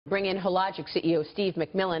Bring in Hologic CEO Steve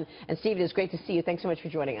MacMillan. And Steve, it is great to see you. Thanks so much for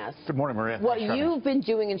joining us. Good morning, Maria. What you've been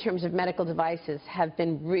doing in terms of medical devices have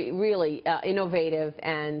been really innovative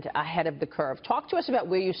and ahead of the curve. Talk to us about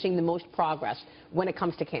where you're seeing the most progress when it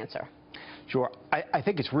comes to cancer. Sure. I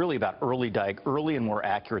think it's really about early and more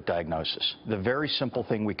accurate diagnosis. The very simple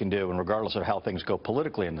thing we can do, and regardless of how things go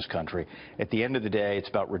politically in this country, at the end of the day, it's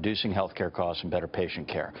about reducing healthcare costs and better patient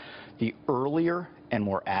care. The earlier and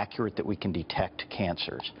more accurate that we can detect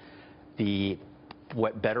cancers, the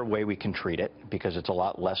better way we can treat it, because it's a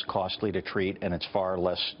lot less costly to treat and it's far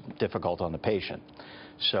less difficult on the patient.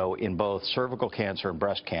 So in both cervical cancer and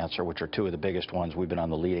breast cancer, which are two of the biggest ones we've been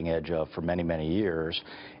on the leading edge of for many, many years,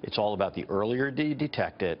 it's all about the earlier you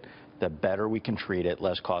detect it, the better we can treat it,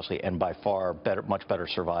 less costly, and by far much better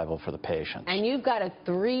survival for the patients. And you've got a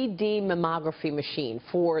 3D mammography machine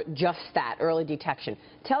for just that, early detection.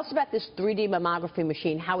 Tell us about this 3D mammography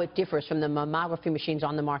machine, how it differs from the mammography machines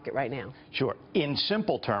on the market right now. Sure. In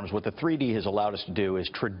simple terms, what the 3D has allowed us to do is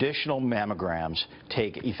traditional mammograms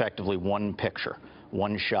take effectively one picture,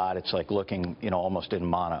 one shot. It's like looking, almost in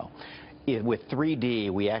mono. With 3D,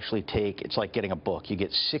 we actually take, it's like getting a book. You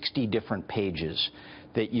get 60 different pages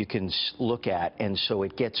that you can look at, and so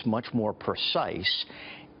it gets much more precise.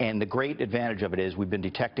 And the great advantage of it is we've been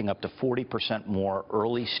detecting up to 40% more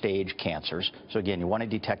early stage cancers. So again, you want to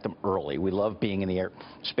detect them early. We love being in the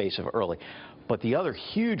space of early. But the other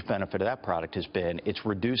huge benefit of that product has been it's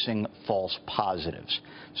reducing false positives.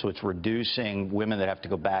 So it's reducing women that have to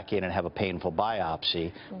go back in and have a painful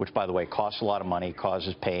biopsy, which, by the way, costs a lot of money,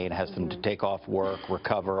 causes pain, has them to take off work,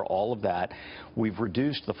 recover, all of that. We've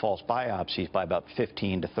reduced the false biopsies by about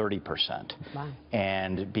 15 to 30%. Wow.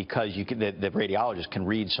 And because the radiologist can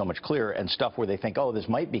read so much clearer, and stuff where they think, oh, this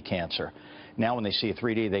might be cancer, now when they see a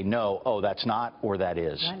 3D, they know, oh, that's not, or that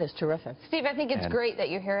is. That is terrific. Steve, I think it's great that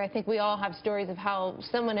you're here. I think we all have stories of how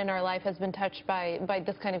someone in our life has been touched by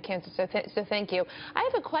this kind of cancer, so thank you. I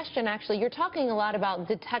have a question, actually. You're talking a lot about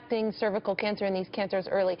detecting cervical cancer and these cancers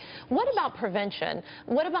early. What about prevention?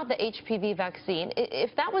 What about the HPV vaccine?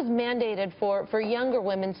 If that was mandated for younger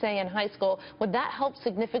women, say in high school, would that help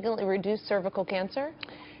significantly reduce cervical cancer?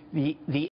 The